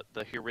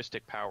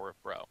heuristic power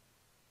of Bro.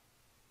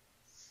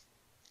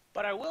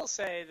 But I will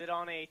say that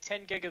on a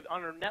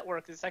on a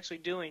network that's actually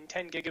doing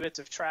 10 gigabits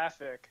of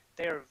traffic,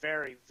 they are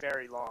very,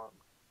 very long.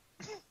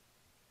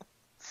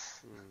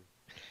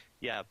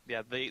 Yeah.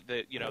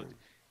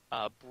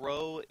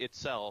 Bro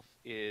itself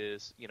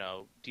is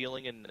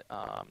dealing in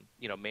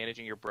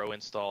managing your Bro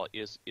install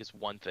is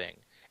one thing,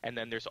 and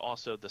then there's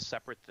also the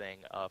separate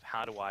thing of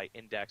how do I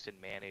index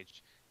and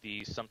manage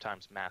these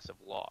sometimes massive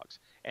logs.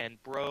 And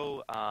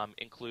Bro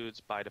includes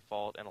by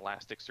default an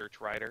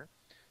Elasticsearch writer.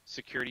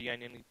 Security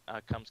Onion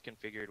comes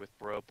configured with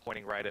Bro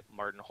pointing right at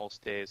Martin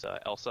Holstay's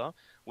ELSA,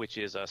 which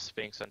is a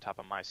Sphinx on top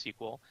of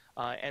MySQL.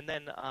 And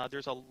then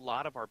there's a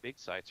lot of our big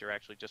sites are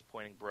actually just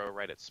pointing Bro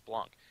right at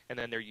Splunk. And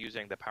then they're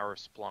using the power of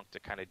Splunk to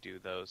kind of do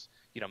those,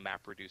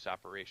 map-reduce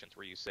operations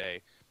where you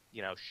say,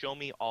 show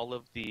me all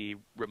of the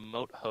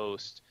remote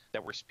hosts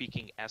that were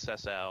speaking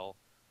SSL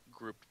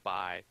grouped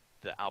by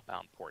the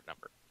outbound port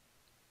number.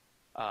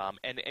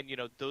 And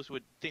those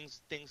would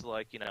things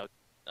like,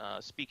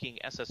 speaking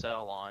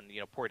SSL on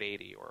port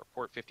 80 or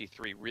port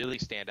 53 really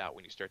stand out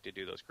when you start to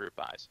do those group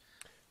buys.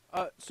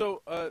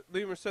 So,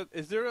 Liam said,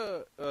 is there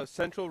a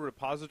central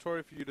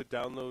repository for you to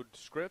download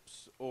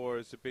scripts, or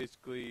is it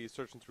basically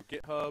searching through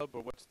GitHub,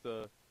 or what's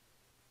the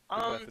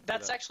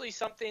that's actually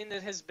something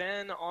that has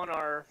been on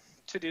our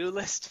to-do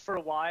list for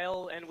a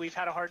while, and we've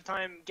had a hard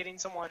time getting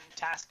someone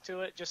tasked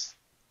to it just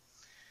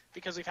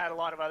because we've had a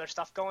lot of other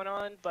stuff going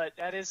on, but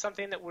that is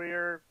something that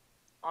we're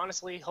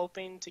honestly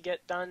hoping to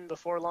get done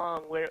before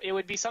long, where it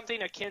would be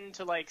something akin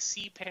to like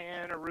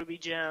CPAN or Ruby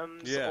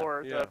Gems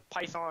or the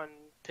Python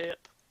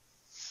pip.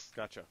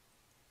 Gotcha.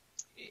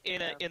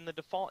 In the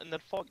default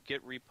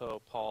Git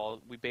repo,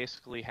 Paul, we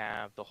basically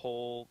have the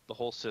whole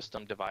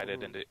system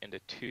divided into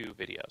two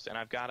videos, and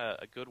I've got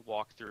a good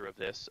walkthrough of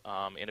this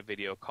in a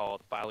video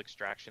called File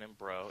Extraction in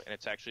Bro, and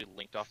it's actually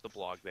linked off the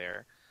blog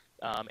there.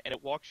 And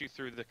it walks you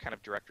through the kind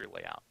of directory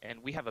layout.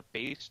 And we have a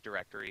base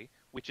directory,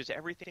 which is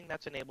everything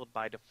that's enabled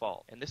by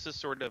default. And this is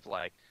sort of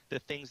like the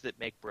things that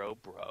make Bro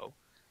Bro.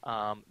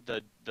 Some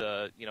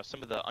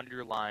of the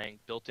underlying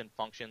built-in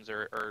functions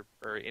are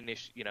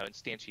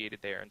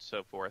instantiated there and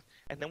so forth.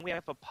 And then we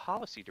have a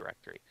policy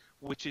directory,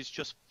 which is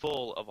just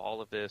full of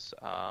all of this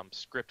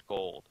script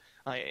gold.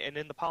 And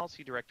in the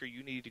policy directory,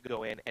 you need to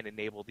go in and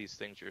enable these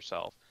things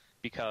yourself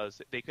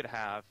because they could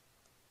have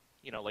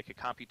like a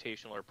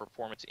computational or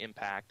performance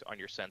impact on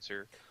your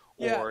sensor,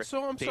 or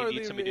so I'm they sorry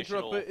need some to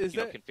interrupt, additional but is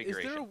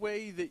configuration. there a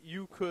way that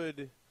you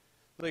could,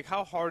 like,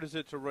 how hard is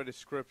it to write a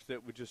script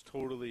that would just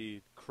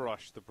totally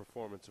crush the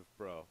performance of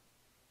Bro?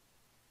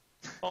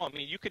 Oh, I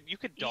mean, you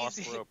could DOS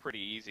Easy. Bro pretty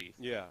easy.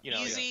 Yeah.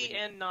 Easy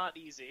and not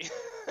easy.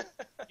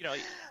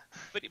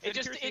 But it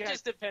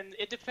just depends.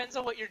 It depends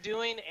on what you're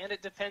doing, and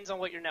it depends on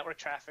what your network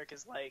traffic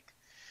is like.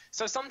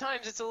 So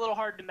sometimes it's a little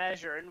hard to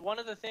measure. And one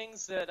of the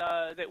things that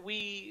that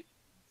we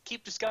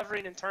keep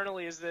discovering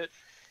internally is that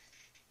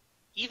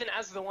even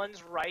as the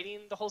ones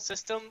writing the whole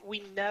system,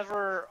 we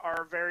never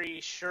are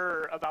very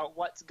sure about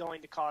what's going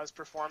to cause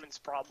performance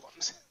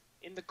problems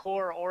in the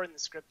core or in the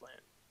script land.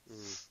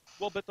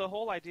 Well, but the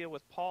whole idea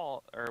with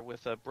Paul or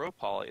with Bro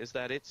Paul is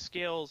that it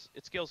scales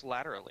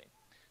laterally.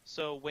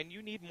 So when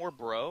you need more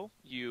Bro,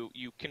 you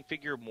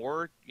configure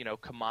more,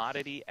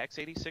 commodity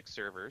x86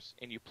 servers,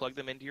 and you plug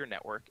them into your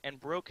network, and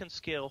Bro can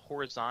scale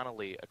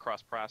horizontally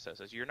across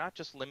processes. You're not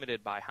just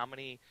limited by how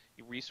many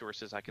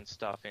resources I can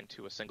stuff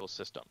into a single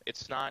system.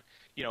 It's not,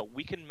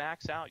 we can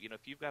max out,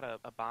 if you've got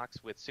a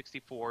box with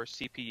 64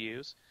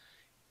 CPUs,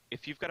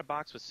 if you've got a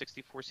box with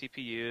 64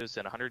 CPUs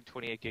and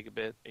 128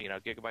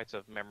 gigabytes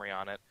of memory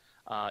on it,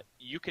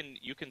 you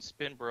can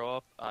spin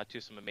Bro up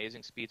to some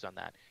amazing speeds on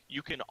that.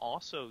 You can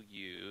also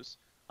use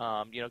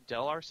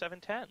Dell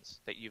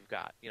R710s that you've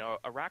got,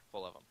 a rack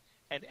full of them.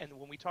 And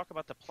when we talk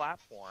about the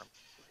platform,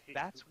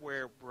 that's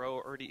where Bro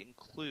already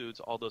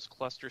includes all those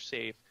cluster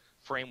safe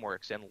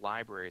frameworks and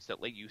libraries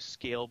that let you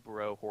scale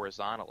Bro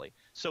horizontally.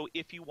 So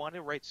if you want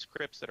to write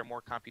scripts that are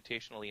more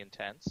computationally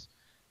intense,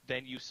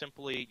 then you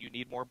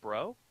need more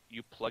Bro,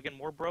 you plug in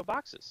more Bro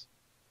boxes.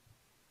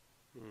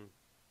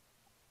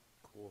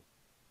 Cool.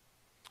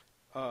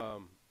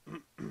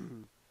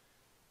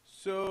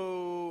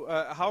 So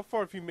how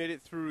far have you made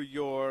it through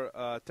your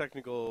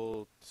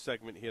technical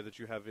segment here that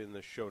you have in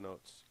the show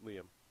notes,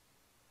 Liam?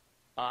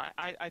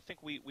 I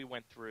think we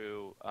went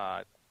through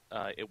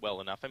it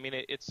well enough. I mean,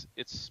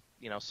 it's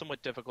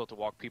somewhat difficult to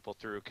walk people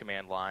through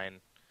command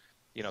line,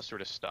 sort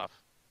of stuff.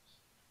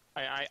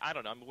 I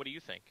don't know. I mean, what do you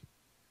think?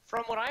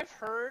 From what I've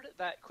heard,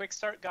 that Quick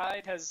Start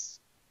Guide has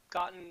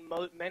gotten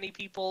many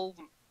people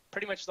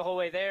pretty much the whole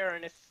way there,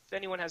 and if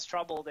anyone has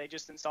trouble, they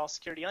just install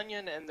Security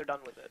Onion and they're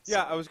done with it.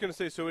 Yeah, I was going to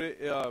say,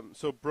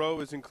 so Bro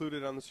is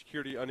included on the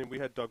Security Onion. We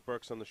had Doug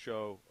Burks on the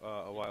show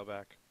a while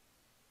back.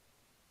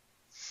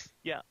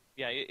 Yeah,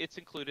 it's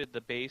included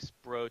the base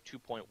Bro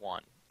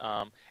 2.1.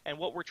 And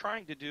what we're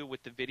trying to do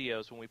with the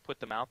videos when we put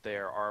them out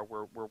there are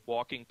we're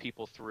walking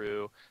people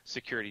through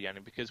Security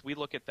Onion, because we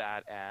look at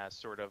that as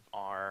sort of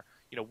our,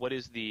 what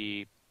is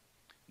the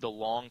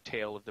long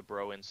tail of the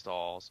Bro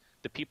installs,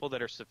 the people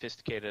that are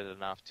sophisticated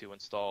enough to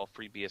install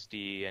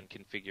FreeBSD and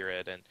configure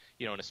it and,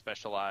 in a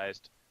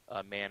specialized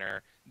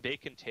manner, they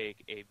can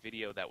take a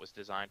video that was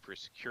designed for a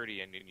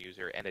Security Onion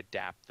user and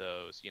adapt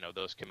those,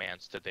 those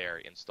commands to their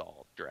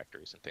install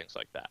directories and things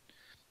like that.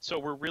 So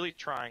we're really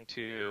trying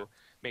to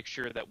make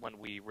sure that when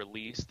we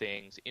release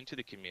things into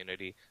the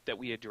community, that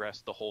we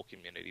address the whole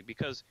community,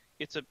 because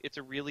it's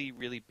a really,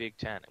 really big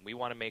tent, and we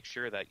want to make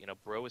sure that,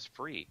 Bro is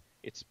free.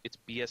 It's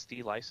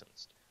BSD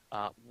licensed.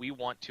 We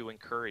want to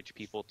encourage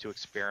people to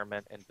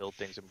experiment and build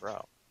things in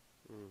Bro.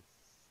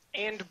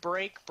 And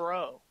break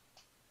Bro.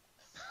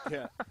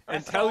 Yeah,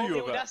 and tell you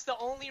about it. That's the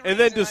only reason. And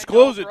then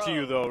disclose I it know to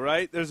you, Bro. though,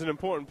 right? There's an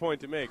important point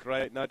to make,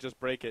 right? Not just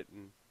break it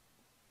and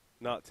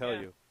not tell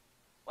you.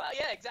 Well,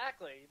 yeah,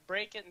 exactly.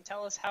 Break it and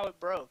tell us how it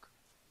broke.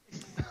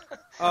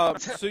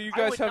 So you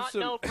guys have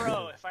some. I would not know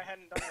Bro if I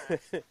hadn't done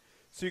that.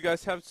 So you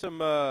guys have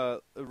some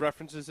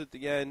references at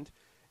the end,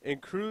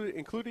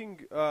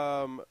 including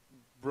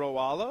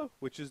Broala,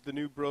 which is the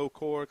new Bro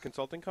Core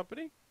consulting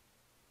company.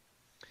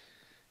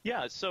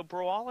 Yeah, so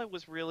Broala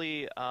was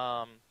really,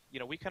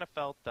 we kind of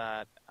felt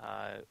that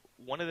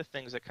one of the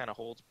things that kind of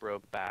holds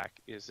Bro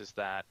back is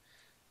that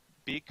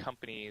big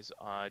companies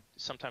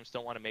sometimes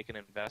don't want to make an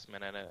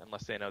investment in it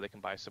unless they know they can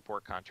buy a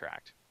support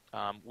contract.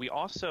 We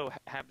also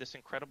have this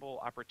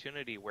incredible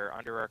opportunity where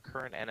under our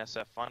current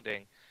NSF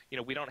funding,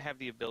 we don't have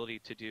the ability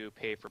to do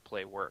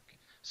pay-for-play work.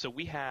 So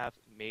we have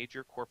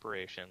major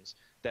corporations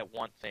that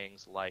want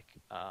things like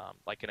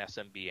an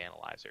SMB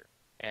analyzer.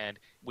 And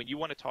when you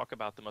want to talk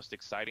about the most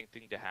exciting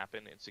thing to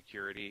happen in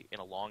security in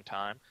a long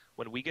time,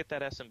 when we get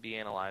that SMB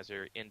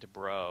analyzer into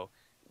Bro,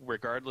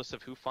 regardless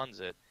of who funds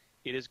it,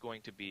 it is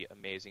going to be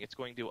amazing. It's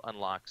going to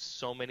unlock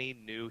so many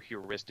new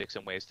heuristics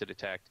and ways to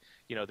detect,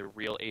 the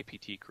real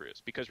APT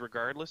crews. Because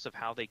regardless of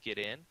how they get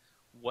in,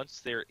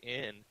 once they're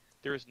in,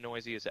 they're as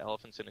noisy as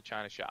elephants in a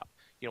china shop.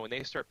 When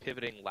they start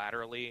pivoting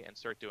laterally and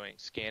start doing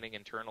scanning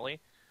internally,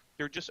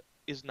 there just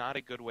is not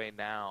a good way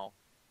now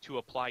to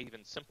apply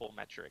even simple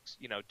metrics,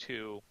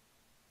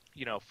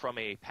 from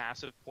a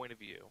passive point of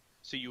view.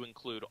 So you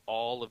include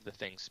all of the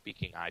things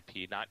speaking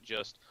IP, not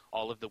just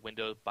all of the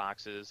Windows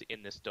boxes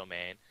in this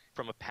domain,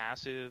 from a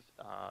passive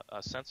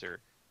sensor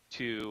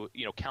to,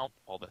 count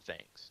all the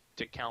things,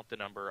 to count the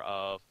number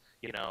of,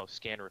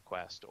 scan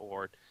requests,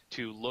 or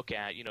to look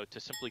at, to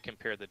simply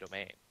compare the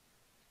domain.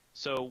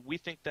 So we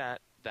think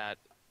that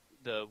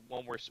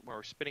when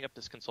we're spinning up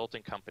this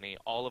consulting company,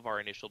 all of our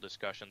initial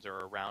discussions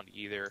are around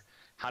either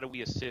how do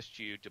we assist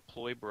you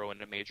deploy Bro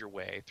in a major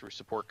way through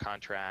support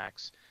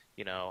contracts,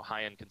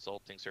 high-end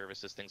consulting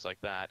services, things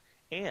like that,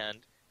 and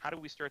how do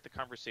we start the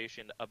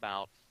conversation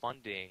about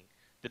funding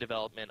the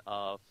development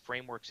of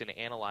frameworks and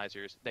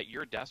analyzers that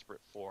you're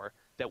desperate for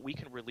that we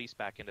can release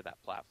back into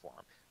that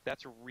platform.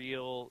 That's a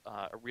real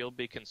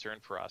big concern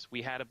for us.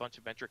 We had a bunch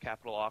of venture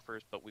capital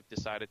offers, but we've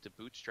decided to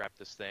bootstrap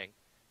this thing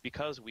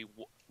because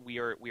we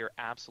are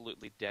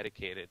absolutely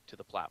dedicated to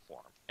the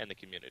platform and the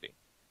community.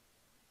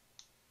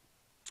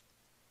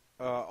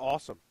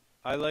 Awesome.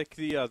 I like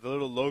the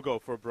little logo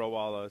for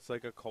Broala. It's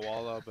like a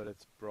koala, but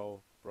it's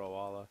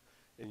Broala.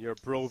 And you're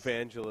a Bro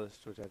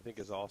evangelist, which I think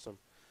is awesome.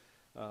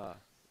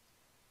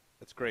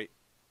 That's great.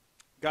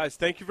 Guys,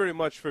 thank you very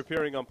much for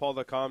appearing on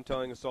Paul.com,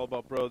 telling us all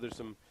about Bro. There's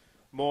some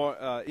more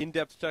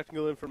in-depth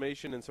technical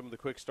information and some of the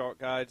quick start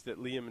guides that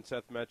Liam and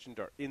Seth mentioned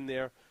are in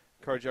there.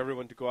 Encourage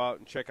everyone to go out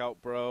and check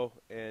out Bro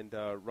and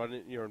run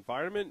it in your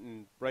environment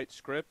and write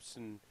scripts.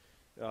 And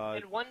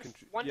one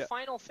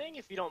final thing,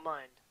 if you don't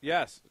mind.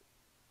 Yes.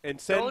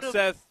 And send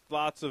Seth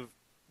lots of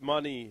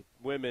money,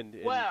 women,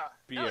 and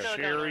beer.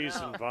 Cherries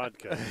and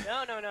vodka.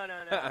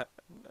 No.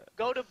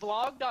 Go to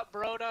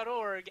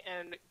blog.bro.org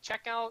and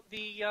check out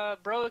the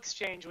Bro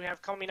Exchange we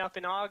have coming up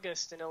in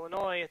August in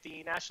Illinois at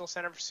the National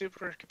Center for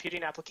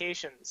Supercomputing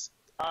Applications.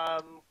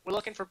 We're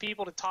looking for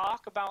people to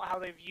talk about how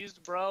they've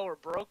used Bro or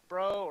broke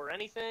Bro or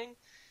anything.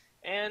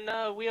 And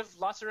we have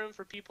lots of room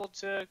for people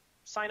to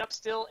sign up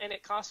still, and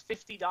it costs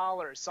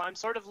 $50. So I'm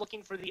sort of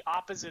looking for the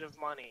opposite of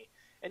money.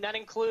 And that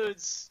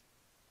includes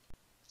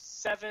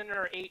 7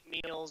 or 8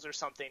 meals or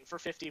something for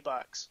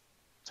 $50.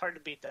 It's hard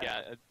to beat that.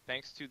 Yeah,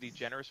 thanks to the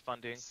generous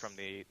funding from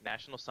the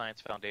National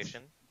Science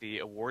Foundation, the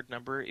award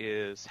number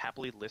is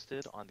happily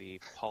listed on the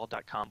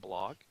paul.com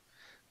blog.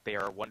 They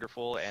are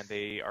wonderful, and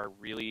they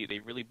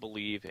really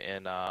believe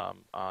in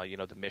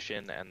the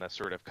mission and the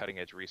sort of cutting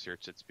edge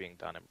research that's being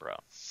done in Bro.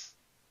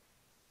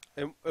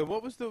 And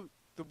what was the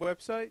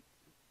website?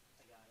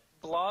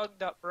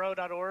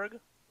 Blog.bro.org.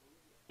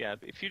 Yeah,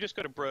 if you just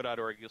go to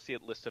bro.org, you'll see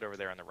it listed over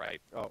there on the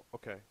right. Oh,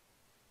 okay.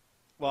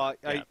 Well,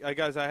 I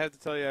guys, I have to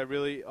tell you, I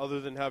really,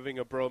 other than having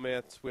a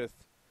bromance with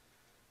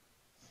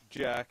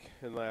Jack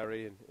and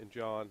Larry and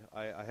John,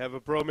 I have a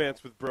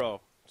bromance with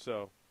Bro.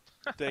 So,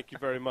 thank you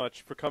very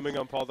much for coming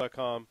on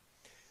Paul.com.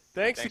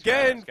 Thanks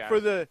again for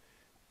the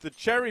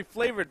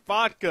cherry-flavored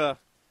vodka,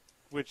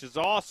 which is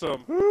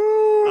awesome.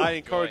 I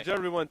encourage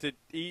everyone to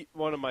eat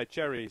one of my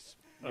cherries.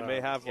 You may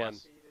have one.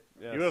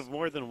 Yes. You have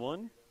more than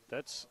one?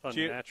 That's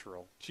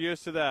unnatural.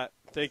 Cheers to that.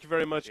 Thank you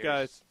very much,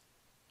 guys.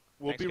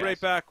 We'll be right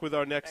back with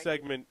our next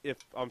segment if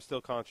I'm still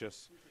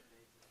conscious.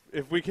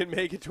 If we can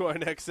make it to our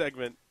next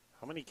segment.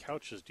 How many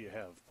couches do you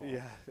have, Paul?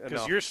 Yeah,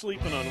 because you're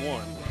sleeping on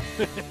one.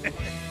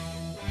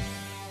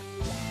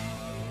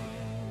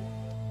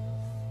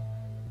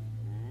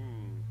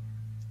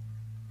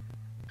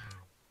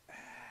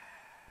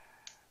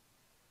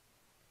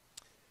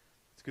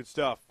 It's good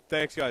stuff.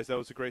 Thanks, guys. That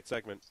was a great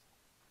segment.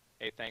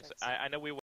 Hey, thanks. I know we